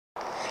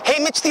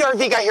Hey, Mitch the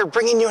RV guy here,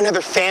 bringing you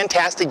another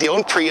fantastic deal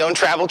in pre-owned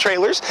travel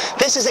trailers.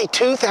 This is a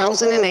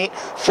 2008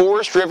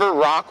 Forest River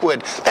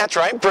Rockwood. That's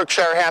right,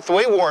 Berkshire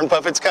Hathaway, Warren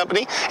Buffett's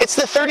company. It's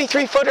the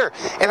 33-footer,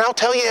 and I'll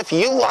tell you, if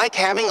you like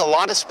having a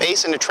lot of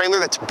space in a trailer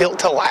that's built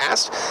to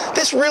last,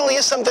 this really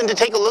is something to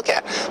take a look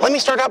at. Let me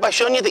start out by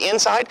showing you the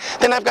inside,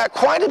 then I've got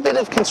quite a bit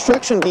of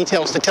construction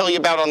details to tell you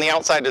about on the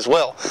outside as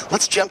well.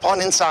 Let's jump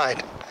on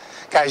inside.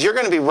 Guys, you're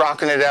going to be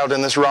rocking it out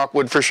in this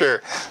Rockwood for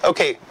sure.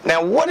 Okay,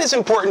 now what is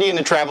important to you in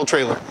a travel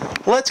trailer?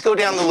 Let's go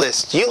down the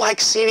list. You like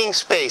seating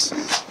space.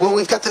 Well,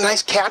 we've got the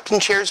nice captain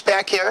chairs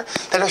back here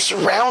that are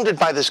surrounded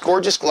by this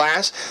gorgeous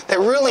glass that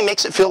really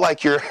makes it feel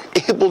like you're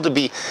able to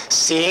be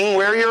seeing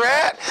where you're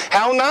at.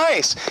 How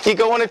nice. You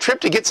go on a trip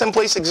to get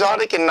someplace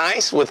exotic and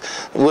nice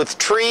with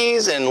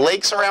trees and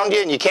lakes around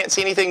you and you can't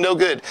see anything, no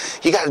good.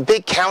 You got a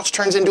big couch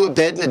turns into a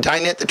bed and a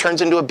dinette that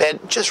turns into a bed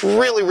just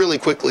really, really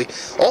quickly.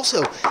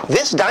 Also,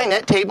 this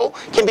dinette table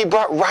can be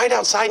brought right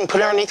outside and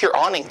put underneath your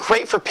awning.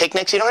 Great for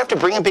picnics. You don't have to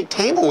bring a big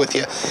table with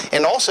you.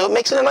 And also, it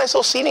makes it a nice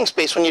little seating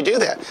space when you do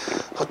that.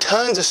 Well,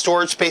 tons of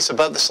storage space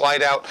above the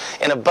slide out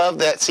and above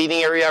that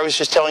seating area I was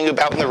just telling you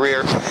about in the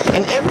rear.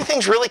 And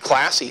everything's really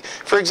classy.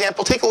 For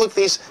example, take a look at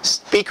these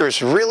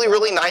speakers. Really,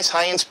 really nice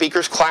high-end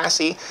speakers,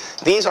 classy.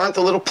 These aren't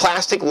the little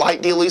plastic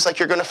light dealies like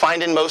you're going to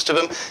find in most of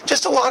them.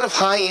 Just a lot of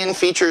high-end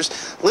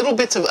features, little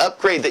bits of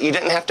upgrade that you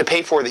didn't have to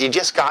pay for that you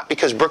just got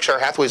because Berkshire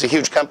Hathaway is a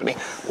huge company.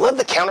 Love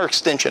the counter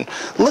extension.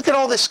 Look at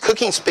all this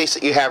cooking space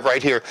that you have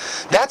right here.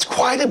 That's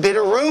quite a bit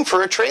of room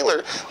for a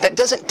trailer that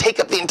doesn't take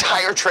up the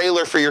entire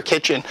trailer for your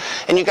kitchen.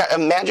 And you got a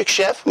Magic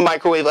Chef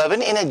microwave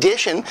oven in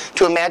addition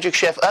to a Magic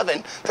Chef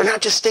oven. They're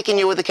not just sticking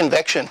you with a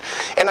convection.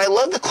 And I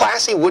love the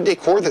classy wood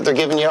decor that they're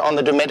giving you on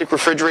the Dometic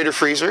refrigerator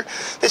freezer.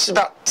 This is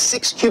about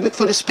 6 cubic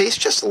foot of space,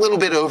 just a little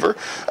bit over.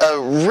 A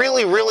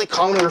really, really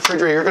common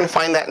refrigerator. You're going to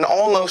find that in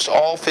almost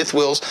all fifth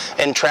wheels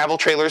and travel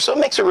trailers, so it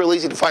makes it real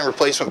easy to find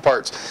replacement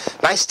parts.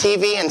 Nice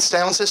TV and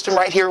sound system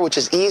right here, which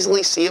is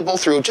easily seeable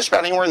through just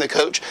about anywhere in the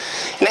coach.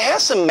 And it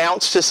has some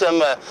mounts to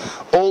some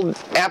old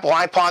Apple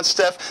iPod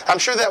stuff. I'm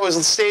sure that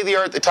was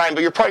state-of-the-art at the time,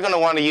 but you're probably going to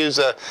want to use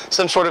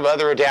some sort of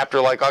other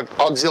adapter like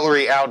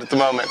auxiliary out at the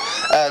moment.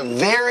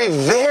 Very,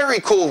 very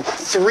cool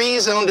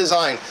 3-zone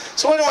design.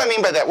 So what do I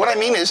mean by that? What I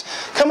mean is,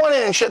 come on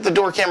in and shut the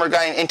door, camera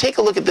guy, and take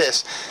a look at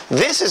this.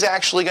 This is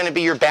actually going to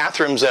be your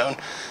bathroom zone.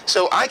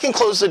 So I can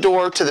close the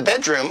door to the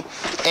bedroom,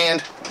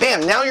 and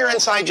bam, now you're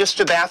inside just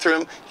a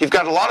bathroom. You've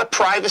got a lot of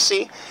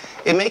privacy.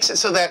 It makes it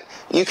so that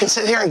you can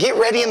sit here and get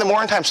ready in the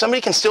morning time.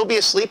 Somebody can still be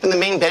asleep in the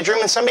main bedroom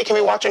and somebody can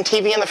be watching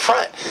TV in the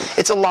front.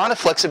 It's a lot of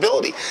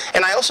flexibility.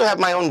 And I also have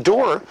my own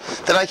door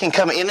that I can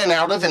come in and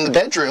out of in the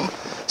bedroom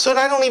so that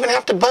I don't even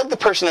have to bug the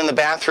person in the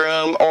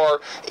bathroom or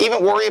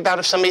even worry about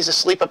if somebody's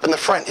asleep up in the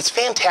front. It's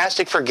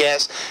fantastic for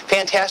guests.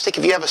 Fantastic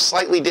if you have a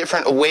slightly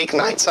different awake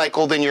night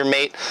cycle than your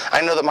mate.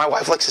 I know that my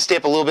wife likes to stay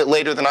up a little bit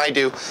later than I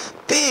do.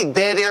 Big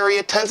bed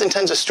area, tons and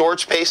tons of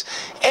storage space.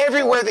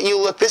 Everywhere that you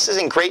look, this is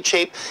in great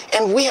shape.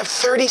 And we have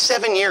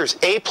 37 years,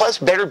 A+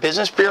 Better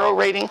Business Bureau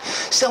rating,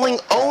 selling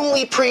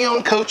only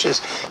pre-owned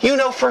coaches. You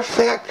know for a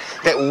fact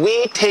that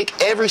we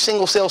take every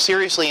single sale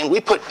seriously and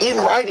we put in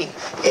writing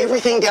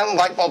everything down the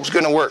light bulb's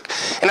going to work.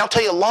 And I'll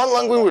tell you, Lon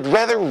Lundgren would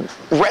rather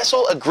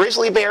wrestle a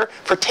grizzly bear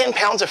for 10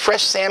 pounds of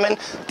fresh salmon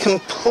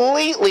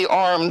completely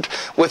armed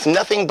with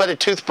nothing but a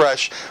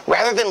toothbrush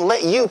rather than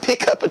let you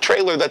pick up a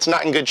trailer that's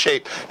not in good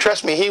shape.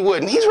 Trust me, he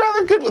would. And he's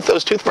rather good with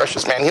those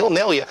toothbrushes, man. He'll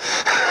nail you.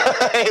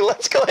 Hey,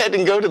 let's go ahead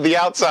and go to the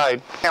outside.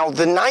 Now,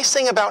 the nice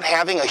thing about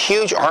having a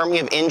huge army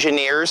of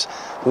engineers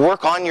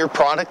work on your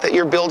product that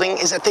you're building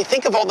is that they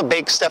think of all the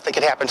big stuff that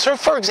could happen. So,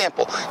 for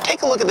example,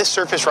 take a look at this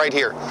surface right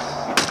here.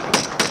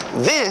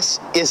 This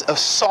is a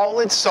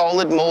solid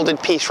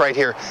molded piece right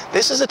here.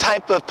 This is a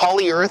type of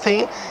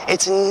polyurethane.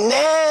 It's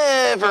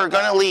never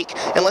gonna leak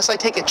unless I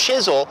take a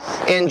chisel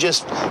and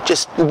just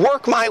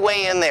work my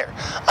way in there.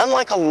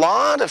 Unlike a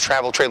lot of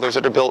travel trailers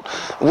that are built,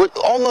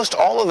 almost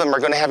all of them are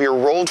gonna have your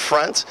rolled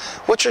fronts,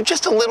 which are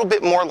just a little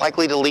bit more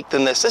likely to leak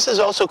than this. This is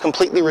also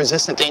completely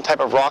resistant to any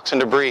type of rocks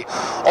and debris.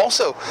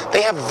 Also,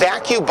 they have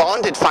vacuum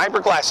bonded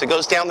fiberglass that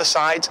goes down the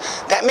sides.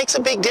 That makes a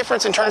big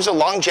difference in terms of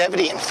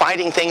longevity and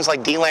fighting things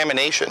like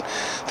delamination.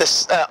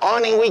 This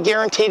awning we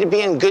guarantee to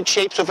be in good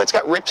shape, so if it's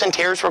got rips and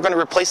tears, we're going to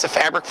replace the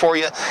fabric for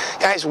you.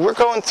 Guys, we're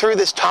going through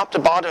this top to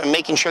bottom and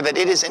making sure that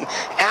it is in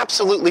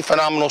absolutely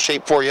phenomenal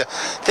shape for you.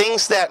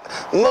 Things that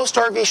most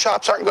RV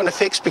shops aren't going to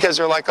fix because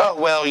they're like, oh,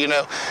 well, you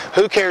know,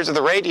 who cares if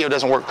the radio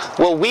doesn't work?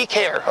 Well, we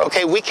care,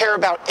 okay? We care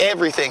about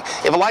everything.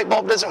 If a light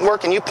bulb doesn't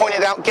work and you point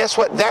it out, guess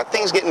what? That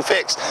thing's getting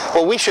fixed.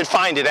 Well, we should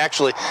find it,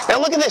 actually. Now,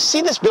 look at this.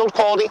 See this build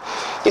quality?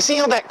 You see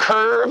how that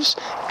curves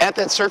at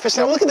that surface?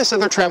 Now, look at this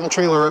other travel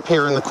trailer up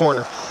here in the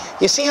corner.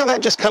 You see how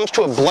that just comes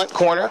to a blunt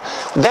corner?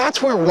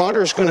 That's where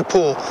water is going to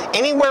pool.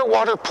 Anywhere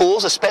water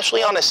pools,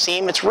 especially on a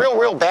seam, it's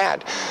real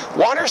bad.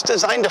 Water's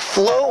designed to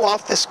flow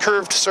off this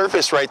curved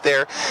surface right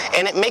there,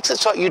 and it makes it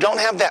so you don't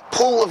have that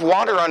pool of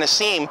water on a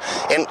seam,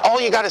 and all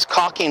you got is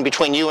caulking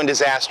between you and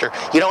disaster.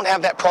 You don't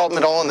have that problem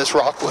at all in this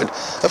Rockwood.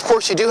 Of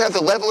course, you do have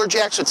the leveler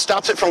jack, so it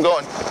stops it from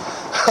going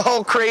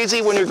all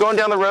crazy when you're going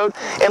down the road.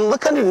 And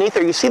look underneath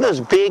there, you see those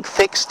big,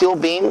 thick steel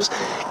beams?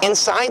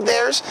 Inside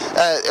there's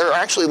are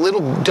actually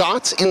little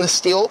dots in the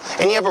steel,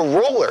 and you have a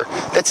roller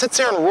that sits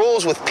there and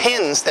rolls with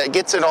pins that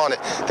gets it on it.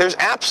 There's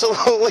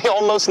absolutely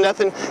almost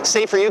nothing,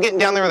 save for you getting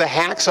down there with a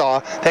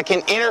hacksaw, that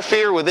can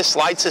interfere with this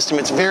slide system.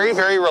 It's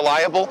very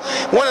reliable.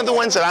 One of the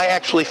ones that I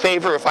actually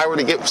favor if I were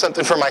to get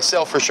something for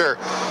myself, for sure.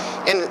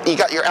 And you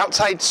got your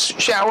outside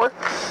shower,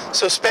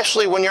 so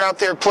especially when you're out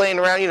there playing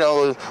around, you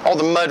know, all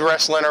the mud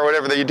wrestling or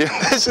whatever that you do,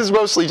 this is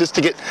mostly just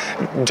to get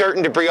dirt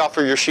and debris off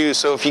of your shoes,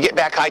 so if you get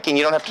back hiking,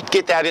 you don't have to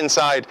get that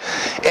inside.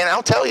 And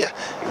I'll tell you,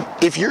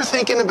 if you're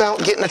thinking about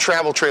getting a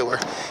travel trailer,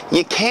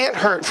 you can't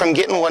hurt from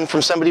getting one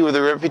from somebody with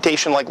a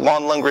reputation like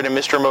Lon Lundgren and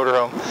Mr.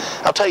 Motorhome.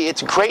 I'll tell you,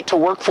 it's great to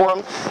work for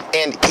him,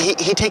 and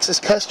he takes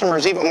his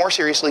customers even more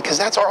seriously, because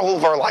that's all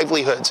of our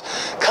livelihoods.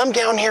 Come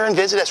down here and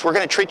visit us. We're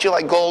going to treat you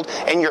like gold,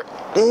 and you're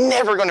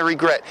never going to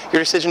regret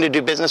your decision to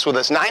do business with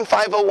us.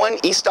 9501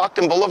 East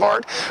Stockton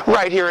Boulevard,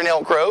 right here in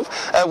Elk Grove.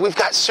 We've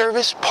got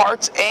service,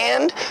 parts,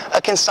 and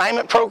a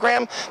consignment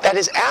program that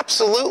is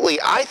absolutely,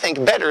 I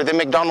think, better than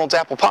McDonald's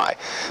apple pie.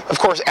 Of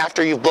course,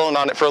 after you've blown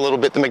on it for a little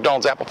bit, the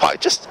McDonald's apple pie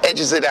just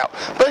edges it out.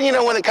 But you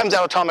know, when it comes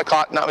out atomic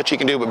hot, not much you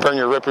can do but burn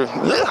your ripper.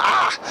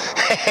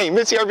 Hey,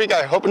 Mitch the RV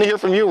guy, hoping to hear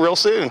from you real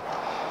soon.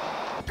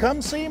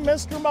 Come see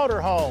Mr.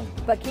 Motorhome.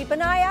 But keep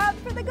an eye out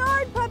for the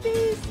guard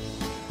puppies.